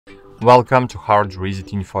Welcome to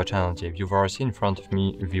HardReset.Info channel, dear viewers. In front of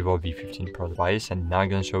me, Vivo V15 Pro device, and now I'm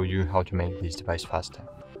gonna show you how to make this device faster.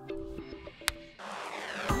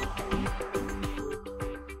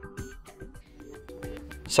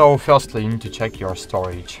 So firstly, you need to check your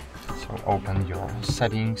storage. So open your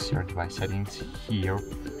settings, your device settings here.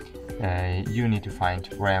 You need to find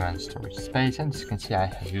RAM and storage space, and as you can see, I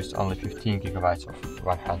have used only 15 GB of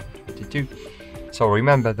 122. So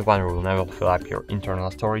remember, the one will never fill up your internal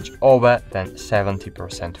storage over than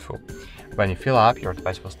 70% full. When you fill up, your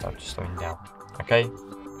device will start slowing down. Okay,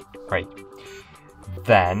 great.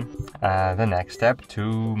 Then the next step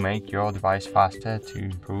to make your device faster, to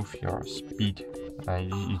improve your speed,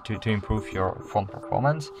 to improve your phone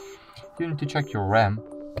performance, you need to check your RAM.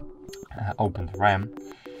 Open the RAM,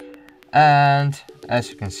 and as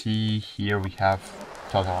you can see here, we have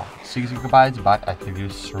total 6 GB, but I have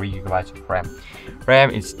used 3 GB of RAM.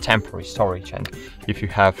 RAM is temporary storage, and if you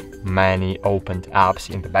have many opened apps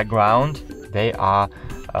in the background, they are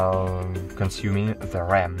consuming the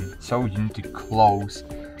RAM. So you need to close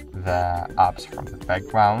the apps from the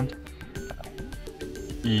background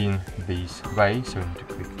in this way. So you need to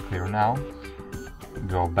click clear now,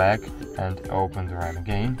 go back and open the RAM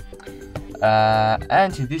again.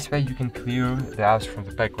 And in this way you can clear the apps from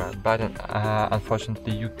the background, but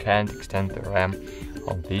unfortunately you can't extend the RAM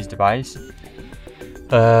on this device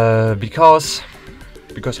because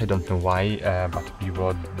I don't know why, but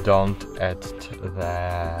Vivo don't add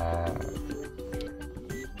the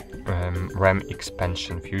RAM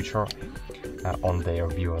expansion feature on their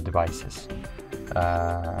Vivo devices.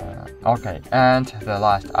 Okay, and the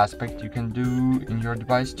last aspect you can do in your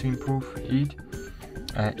device to improve it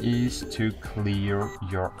is to clear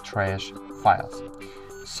your trash files.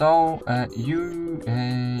 So you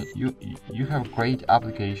have a great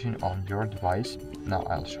application on your device. Now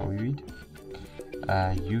I'll show you it.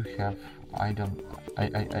 You have iManager.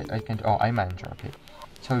 Okay,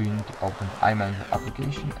 so you need to open the iManager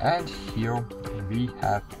application, and here we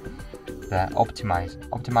have the optimizer.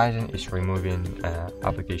 Optimizer is removing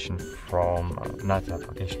application from not the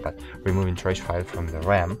application, but removing trash file from the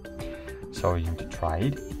RAM. So you need to try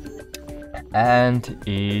it, and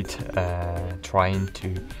it trying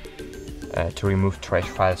to remove trash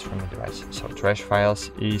files from the device. So trash files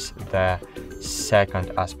is the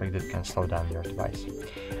second aspect that can slow down your device.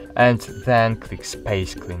 And then click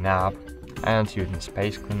space cleanup, and using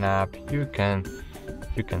space cleanup you can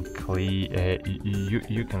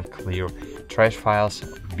clear trash files,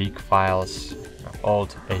 big files,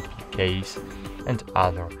 old APKs, and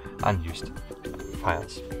other unused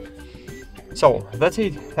files. So that's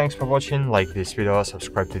it. Thanks for watching. Like this video,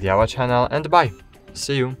 subscribe to our channel, and bye.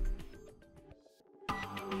 See you.